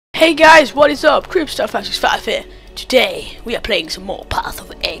Hey guys, what is up? creeperstar565 here. Today we are playing some more Path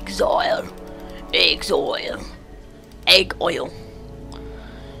of Exile. Egg oil.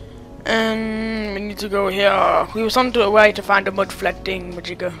 And we need to go here. We was on the way to find a mud flat thing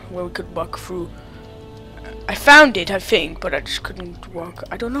majigger where we could walk through. I found it, I think, but I just couldn't walk.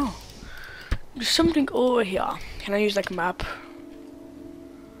 I don't know. There's something over here. Can I use like a map?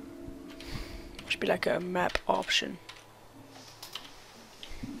 Should be like a map option.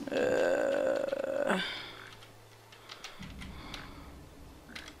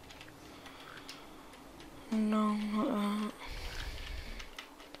 No.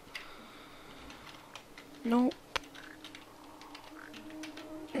 Nope.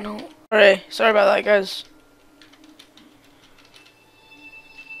 No. Alright, sorry about that, guys.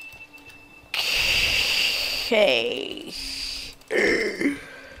 Okay.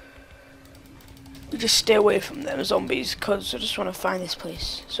 Just stay away from them zombies, because I just want to find this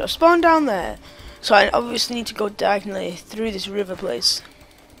place. So I spawned down there. So I obviously need to go diagonally through this river place.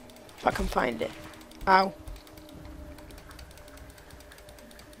 If I can find it. Ow.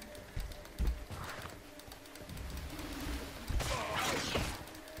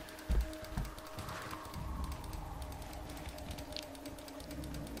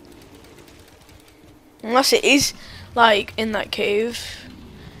 Unless it is like in that cave.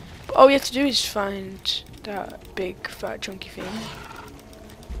 But all you have to do is find that big fat chunky thing.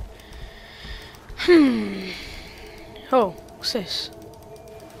 Oh, what's this?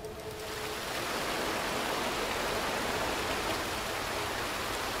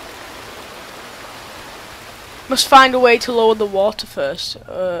 Must find a way to lower the water first.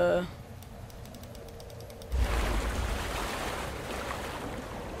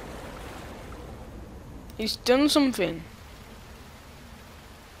 He's done something.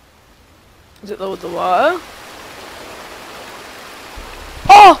 Is it lowered the water?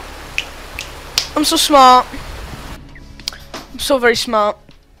 Oh! I'm so smart. I'm so very smart.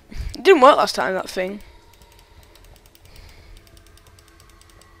 It didn't work last time, that thing.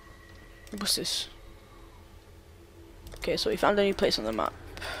 What's this? Okay, so we found a new place on the map.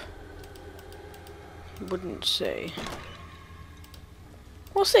 Wouldn't say.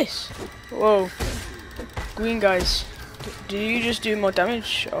 What's this? Whoa. Green guys. Do you just do more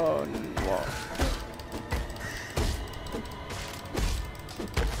damage or what?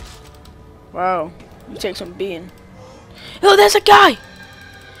 Wow, you take some beating. Oh, there's a guy!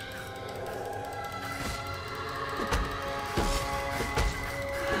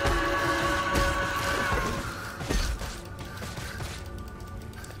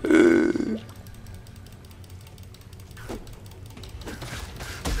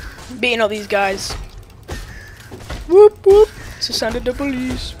 Beating all these guys. Whoop whoop! It's the sound of the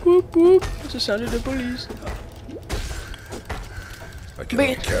police. Whoop whoop! It's the sound of the police. I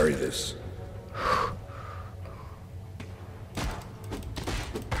cannot carry this.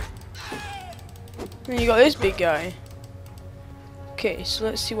 And you got this big guy. Okay, so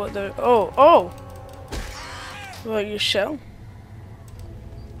let's see what the oh! What, your shell?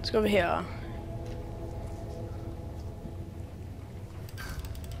 Let's go over here.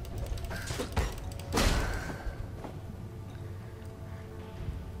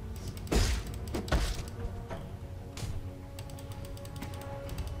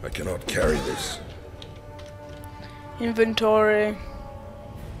 I cannot carry this. Inventory.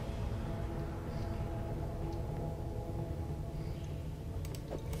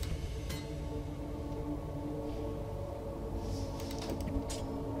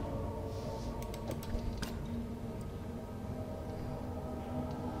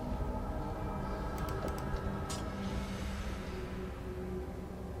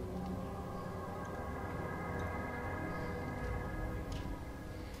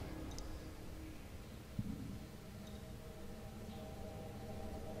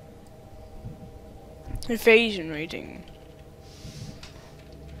 Evasion rating.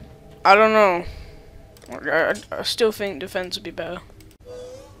 I don't know. I still think defense would be better.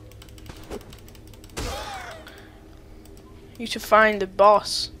 You should find the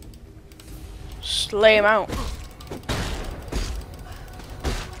boss. Slay him out.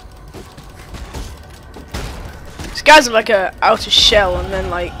 These guys are like a outer shell and then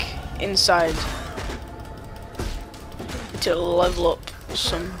like inside to level up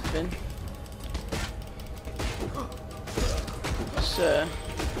something.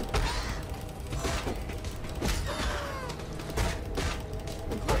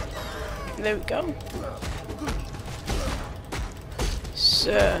 There we go.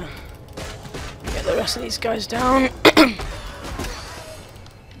 So get the rest of these guys down.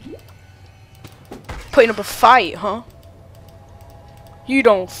 Putting up a fight, huh? You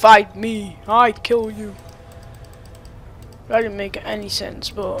don't fight me, I kill you. That didn't make any sense,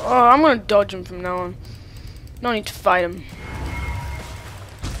 but oh, I'm gonna dodge him from now on. No need to fight him.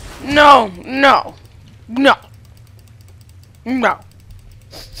 No, no, no, no.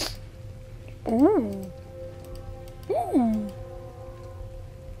 Ooh. Ooh.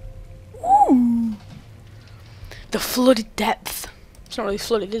 Ooh. The flooded depth. It's not really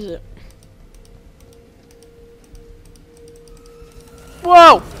flooded, is it?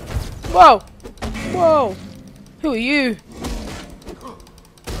 Whoa! Whoa! Whoa! Who are you?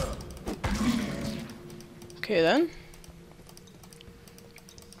 Okay then.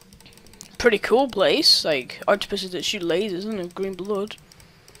 Pretty cool place. Like octopuses that shoot lasers and have green blood.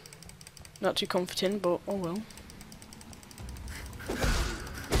 Not too comforting, but oh well.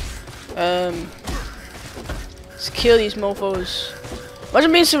 Let's kill these mofos.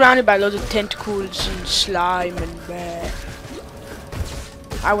 Imagine being surrounded by loads of tentacles and slime and bear.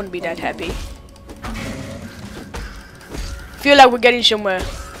 I wouldn't be that happy. Feel like we're getting somewhere.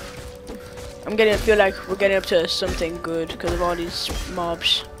 Feel like we're getting up to something good because of all these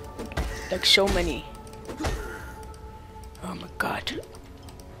mobs. Like so many. Oh my god.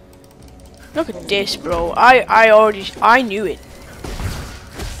 Look at this, bro. I knew it.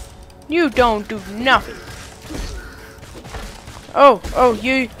 You don't do nothing. Oh,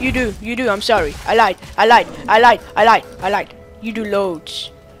 you do. I'm sorry. I lied. You do loads.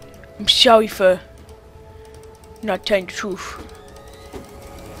 I'm sorry for not telling the truth.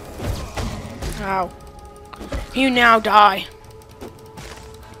 Ow. You now die.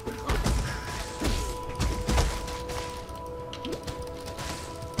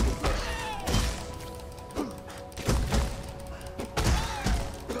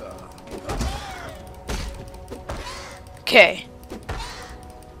 Okay.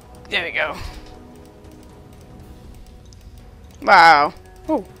 There we go. Wow.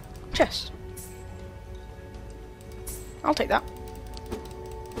 Oh, chest. I'll take that.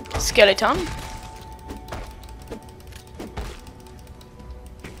 Skeleton.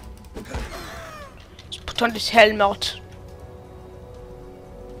 Let's put on this helmet.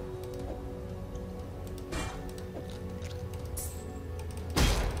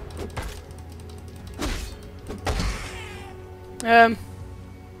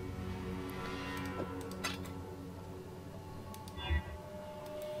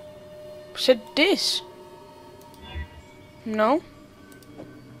 Said this. No?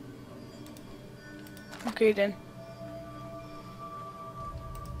 Okay then.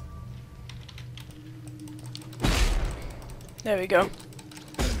 There we go.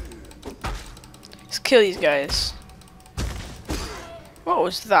 Let's kill these guys. What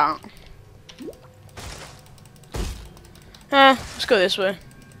was that? Let's go this way.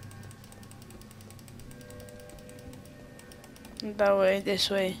 That way, this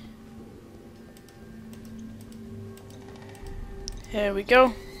way. Here we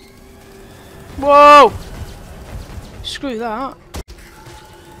go. Whoa! Screw that.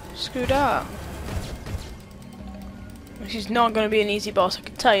 Screw that. This is not going to be an easy boss, I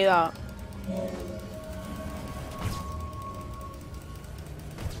can tell you that.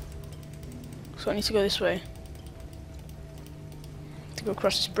 So I need to go this way. To go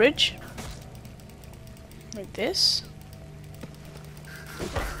across this bridge. Like this.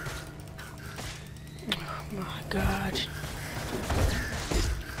 Oh my god.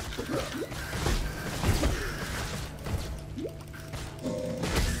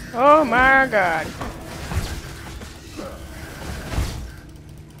 Oh my god.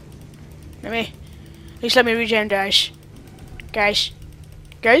 At least let me regen, guys. Guys.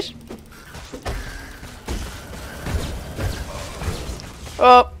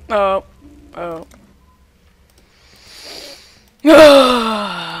 Oh.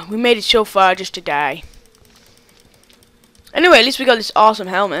 We made it so far just to die. Anyway, at least we got this awesome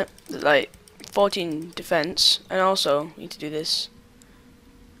helmet. Like 14 defense. And also, we need to do this.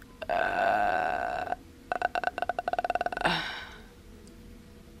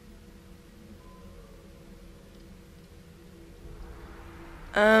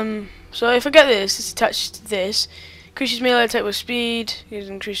 So if I get this, it's attached to this. Increases melee attack with speed.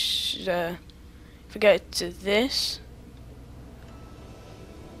 Increases, if I get it to this.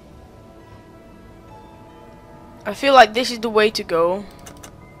 I feel like this is the way to go.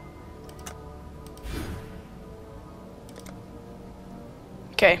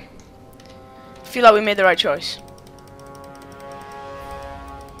 Okay. I feel like we made the right choice.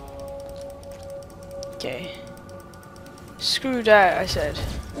 Okay. Screw that, I said.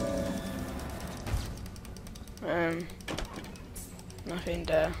 Nothing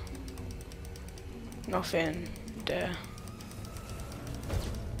there. Nothing there.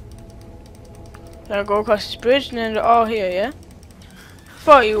 Then I go across this bridge and then all here, yeah?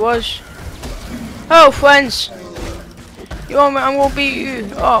 Thought you was. Oh, friends! You want me? I'm gonna beat you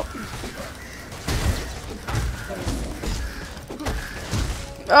up.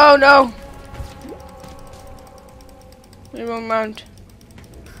 Oh no! We run round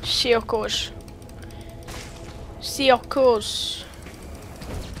circles. Circles.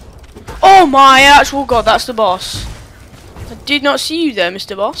 Oh my actual god, that's the boss. I did not see you there,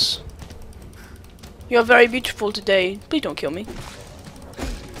 Mr. Boss. You are very beautiful today. Please don't kill me.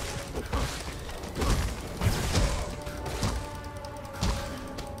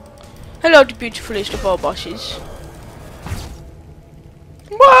 Hello, the beautifulest of all bosses.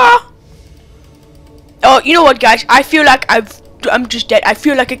 Wah! Oh, you know what, guys? I feel like I'm just dead. I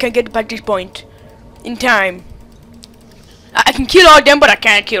feel like I can get back this point in time. I can kill all of them, but I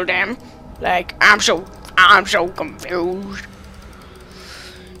can't kill them. Like, I'm so confused.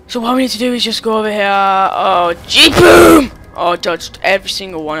 So what we need to do is just go over here. Oh, G boom! Oh, I dodged every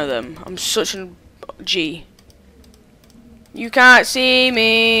single one of them. I'm such a G. You can't see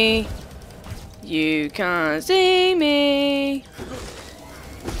me. You can't see me.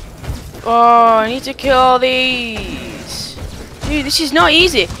 Oh, I need to kill these. Dude, this is not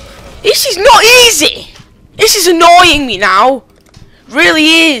easy. This is not easy. This is annoying me now.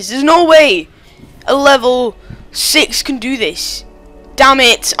 Really is. There's no way a level 6 can do this. Damn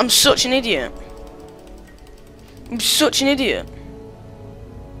it. I'm such an idiot. I'm such an idiot.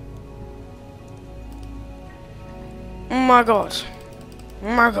 Oh my god.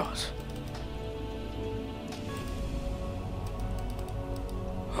 Oh my god.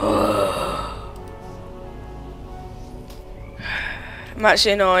 I'm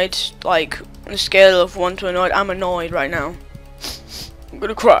actually annoyed, like, on a scale of 1 to annoyed. I'm annoyed right now. I'm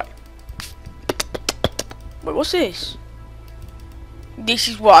gonna cry. Wait, what's this? This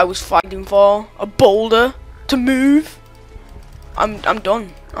is what I was fighting for. A boulder to move. I'm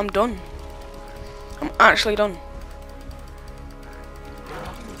done. I'm done. I'm actually done.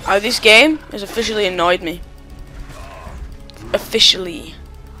 This game has officially annoyed me. Officially.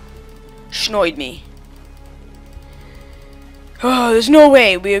 Schnoyed me. Oh, there's no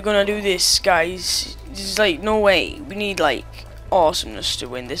way we are gonna do this, guys. There's like no way. We need like awesomeness to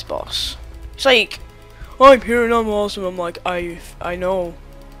win this boss. It's like, I'm here and I'm awesome. I'm like, I know.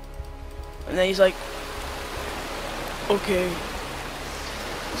 And then he's like, okay.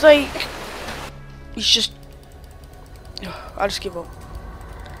 It's like, he's just. I'll just give up.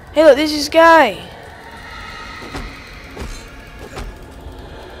 Hey, look, this is guy.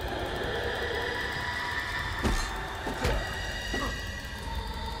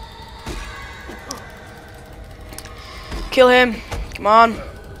 Kill him. Come on.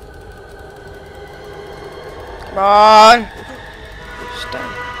 Come on.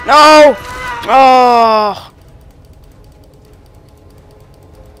 Stand. No! Oh!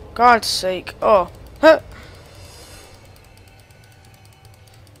 God's sake. Oh. Huh.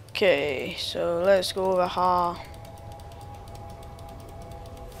 Okay, so let's go over here.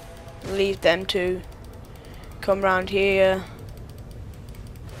 Leave them two. Come round here.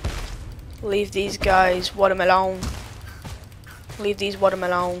 Leave these guys watermelon. Leave these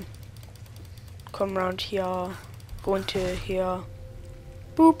watermelon. Come round here. Go into here.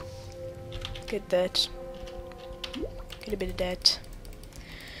 Boop. Get that. Get a bit of that.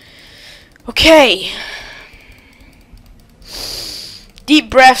 Okay. Deep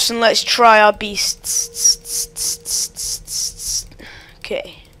breaths and let's try our beasts.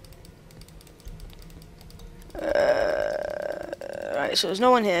 Okay. Right, so there's no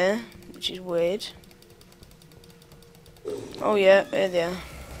one here, which is weird. Oh yeah, there they are.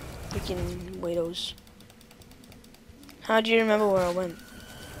 Freaking weirdos. How do you remember where I went?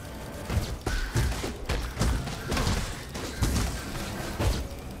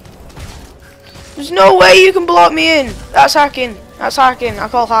 There's no way you can block me in! That's hacking. That's hacking. I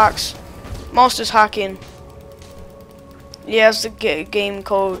call hacks. Monster's hacking. He has the game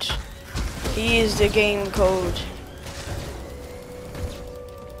code. He is the game code.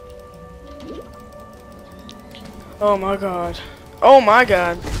 Oh my god. Oh my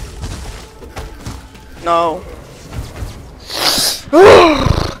god. No.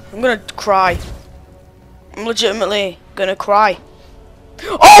 I'm gonna cry. I'm legitimately gonna cry.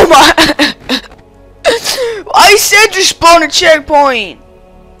 Oh my! I said to spawn a checkpoint!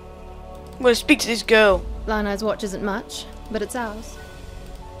 I'm gonna speak to this girl. Lionel's watch isn't much, but it's ours.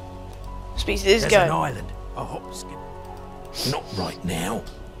 Speak to this There's guy. an island, a hop skin. Not right now.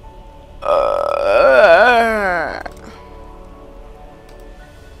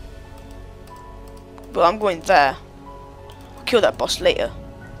 But I'm going there. I'll kill that boss later.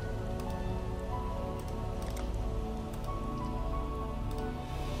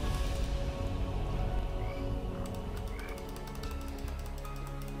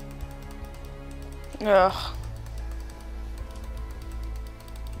 Ugh.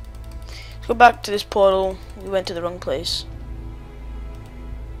 Let's go back to this portal. We went to the wrong place.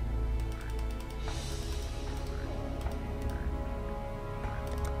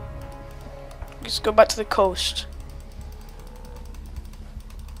 Let's go back to the coast.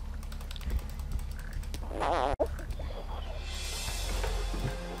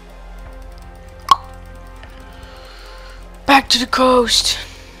 Back to the coast.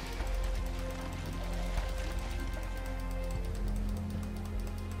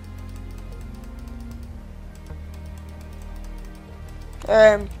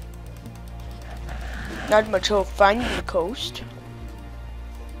 Not much hope finding the coast.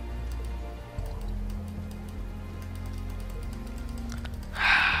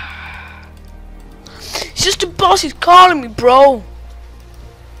 It's just the boss is calling me, bro.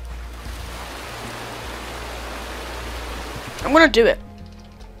 I'm gonna do it.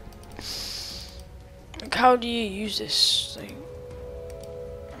 Like, how do you use this thing?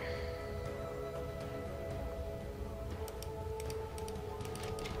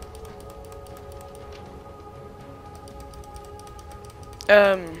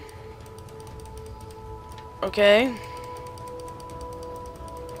 Okay.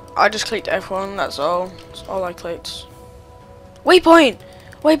 I just clicked F1, that's all. That's all I clicked. Waypoint!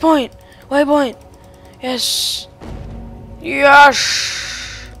 Waypoint! Waypoint! Yes!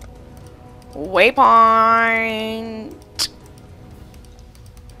 Yes! Waypoint!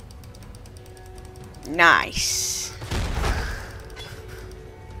 Nice.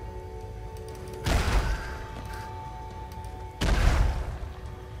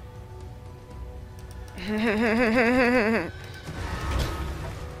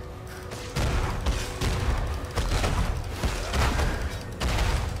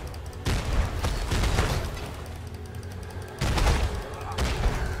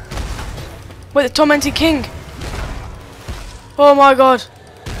 Wait, the tormented king! Oh my god!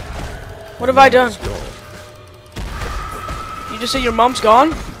 What have I done? You just said your mom's gone?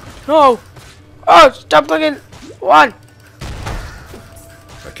 No! Oh, stop clicking! One!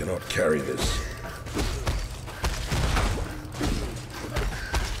 I cannot carry this.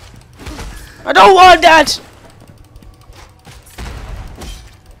 I don't want that!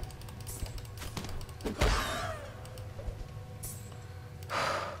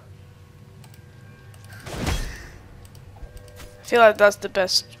 I feel like that's the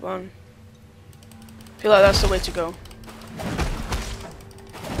best one. I feel like that's the way to go.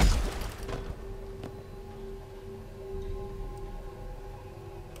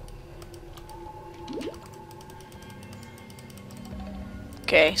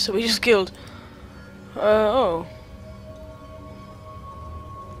 Okay, so we just killed. Oh.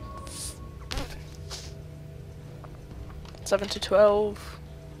 Seven to 12.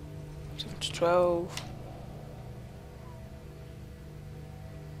 7 to 12.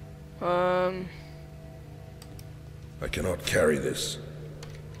 I cannot carry this.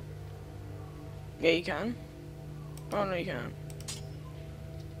 Yeah, you can. Oh no, you can't.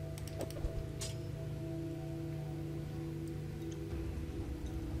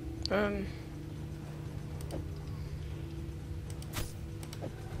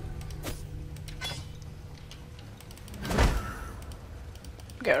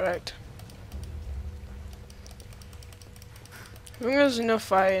 Get wrecked. I think there's enough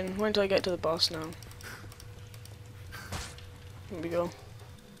fighting. Wait until I get to the boss now. Here we go.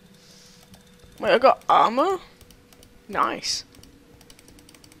 Wait, I got armor? Nice.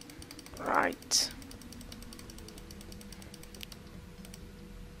 Right.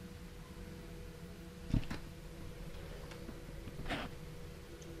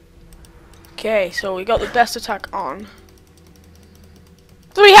 Okay, so we got the best attack on.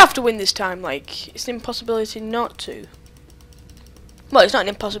 So we have to win this time, like, it's an impossibility not to. Well, it's not an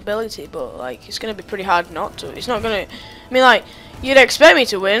impossibility, but, like, it's gonna be pretty hard not to. It's not gonna, I mean, like, you'd expect me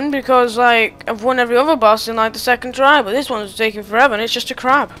to win because, like, I've won every other boss in, like, the second try, but this one's taking forever and it's just a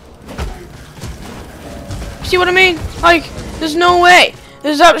crab. See what I mean? Like, there's no way.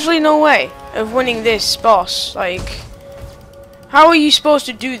 There's absolutely no way of winning this boss. Like, how are you supposed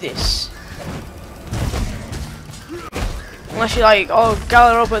to do this? Unless you, like, all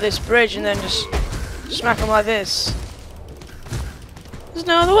gather up at this bridge and then just smack them like this. There's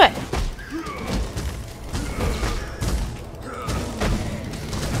no other way.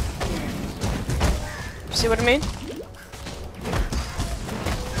 See what I mean?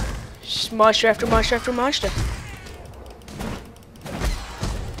 Just monster after monster after monster.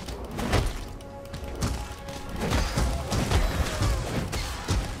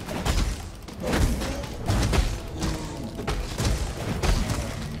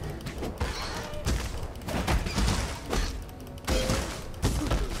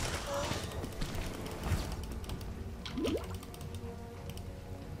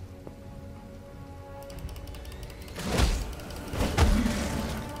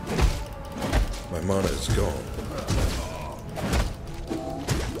 mana is gone.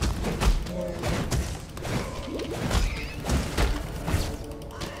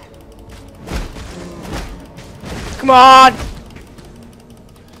 Come on!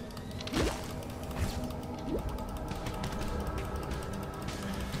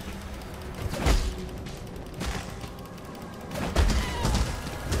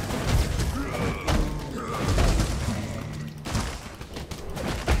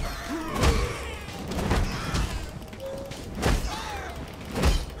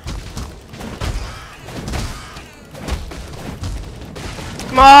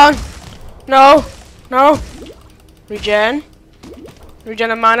 Come on! No! No! Regen.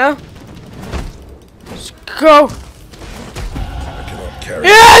 Regen of mana. Let's go! I cannot carry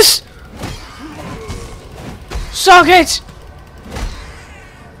Yes! Suck it!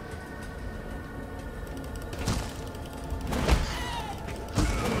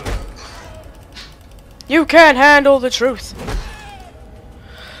 You can't handle the truth.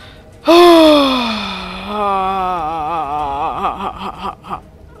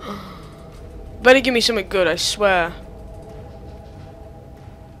 Better give me something good, I swear.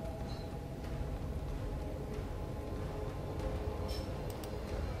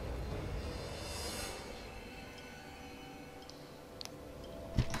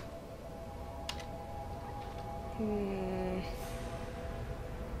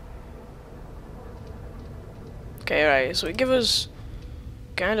 Okay, right, so give us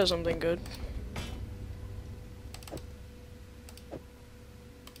kinda something good.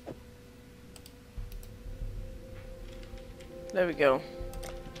 There we go.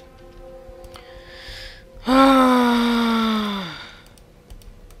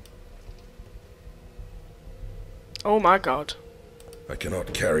 Oh my god. I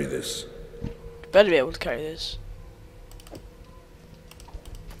cannot carry this. Better be able to carry this.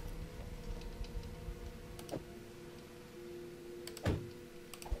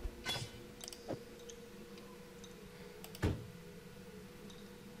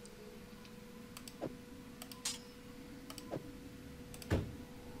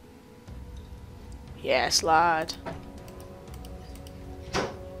 Yes, lad.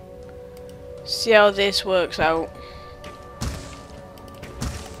 See how this works out.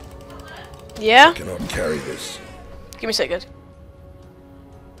 Yeah? I cannot carry this. Give me a second.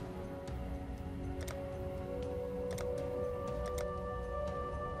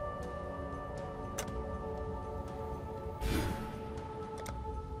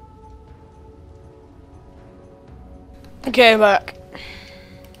 Okay, I'm back.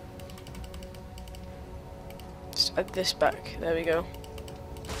 Just add this back. There we go.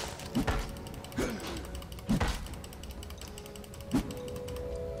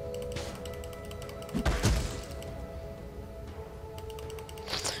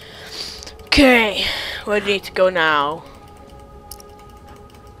 Okay, where do we need to go now?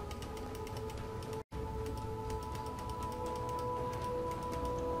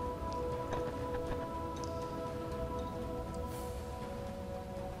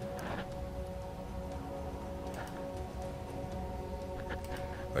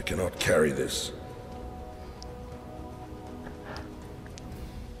 I cannot carry this.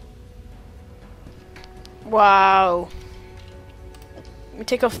 Wow. Let me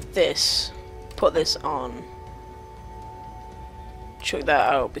take off this. Put this on. Check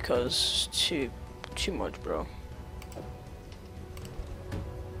that out because too much, bro.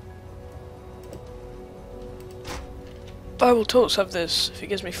 I will totes have this if it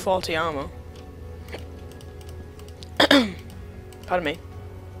gives me 40 armor. Pardon me.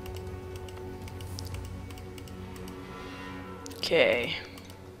 Okay.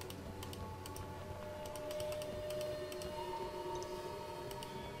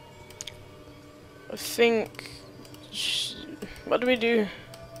 I think. What do we do?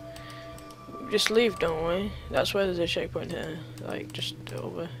 We just leave, don't we? That's where there's a checkpoint here. Like, just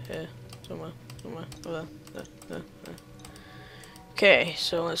over here. Somewhere. Over there. Okay,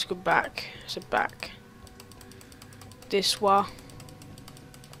 so let's go back. So back. This way.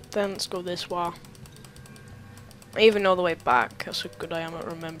 Then let's go this way. I even know the way back. That's how good I am at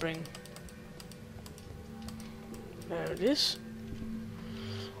remembering. There it is.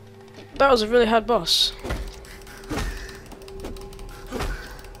 That was a really hard boss.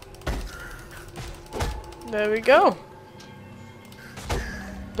 There we go.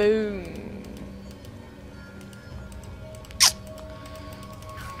 Boom.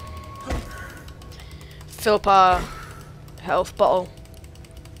 Fill up our health bottle.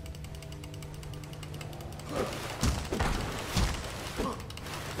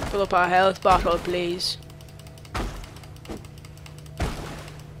 Fill up our health bottle, please.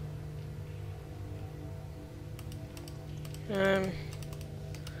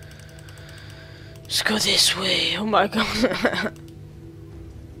 Let's go this way. Oh my god.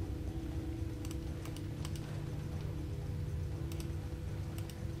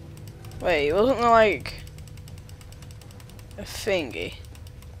 Wait, wasn't there like a thingy?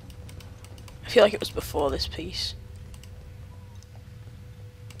 I feel like it was before this piece.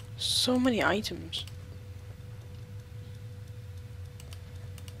 So many items.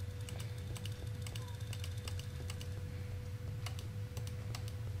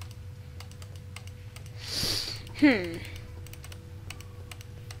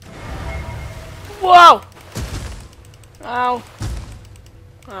 Whoa! Ow.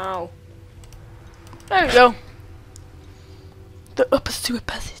 Ow. There we go. The upper sewer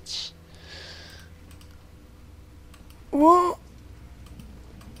passage. What?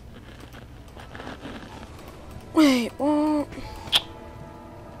 Wait, what?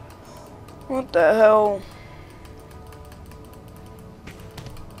 What the hell?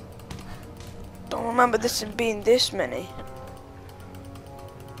 Don't remember this being this many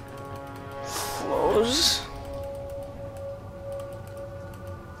floors.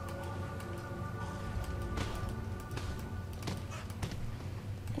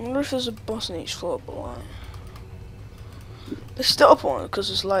 I wonder if there's a boss in each floor, but like there's still up on it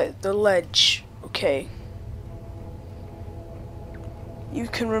because it's like the ledge. Okay. You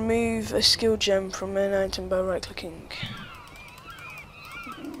can remove a skill gem from an item by right clicking.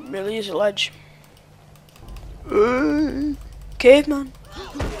 Really is a ledge. Caveman.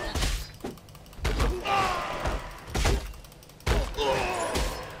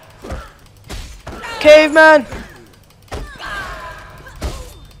 Caveman.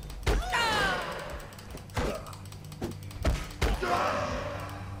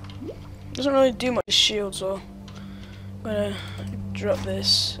 Doesn't really do much shield, so I'm gonna drop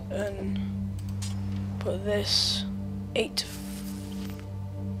this and put this 8 to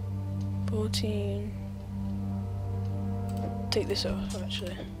 14. Take this off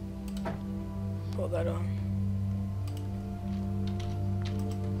actually. Put that on.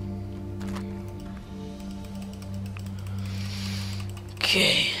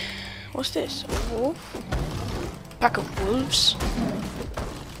 Okay. What's this? A wolf? Pack of wolves?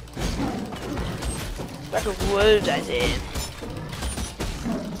 Pack of wolves, I say.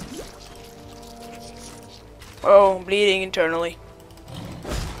 Oh, I'm bleeding internally.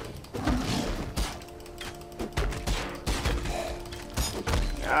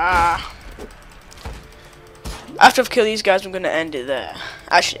 Ah. After I've killed these guys, I'm gonna end it there.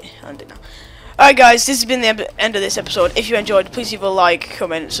 Actually, I'll end it now. Alright guys, this has been the end of this episode. If you enjoyed, please leave a like,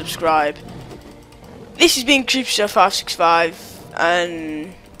 comment, and subscribe. This has been creeperstar565,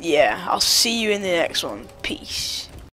 and yeah, I'll see you in the next one. Peace.